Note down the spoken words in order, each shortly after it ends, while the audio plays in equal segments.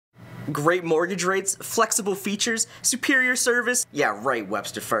Great mortgage rates, flexible features, superior service. Yeah, right,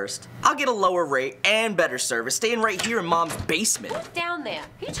 Webster first. I'll get a lower rate and better service staying right here in Mom's basement. Who's down there?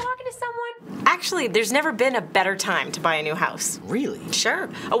 Are you talking to someone? Actually, there's never been a better time to buy a new house. Really? Sure.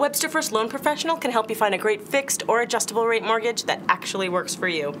 A Webster First loan professional can help you find a great fixed or adjustable rate mortgage that actually works for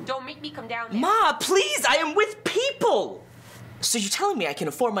you. Don't make me come down there. Ma, please, I am with people! So you're telling me I can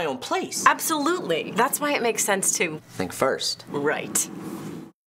afford my own place? Absolutely. That's why it makes sense to Think first. right.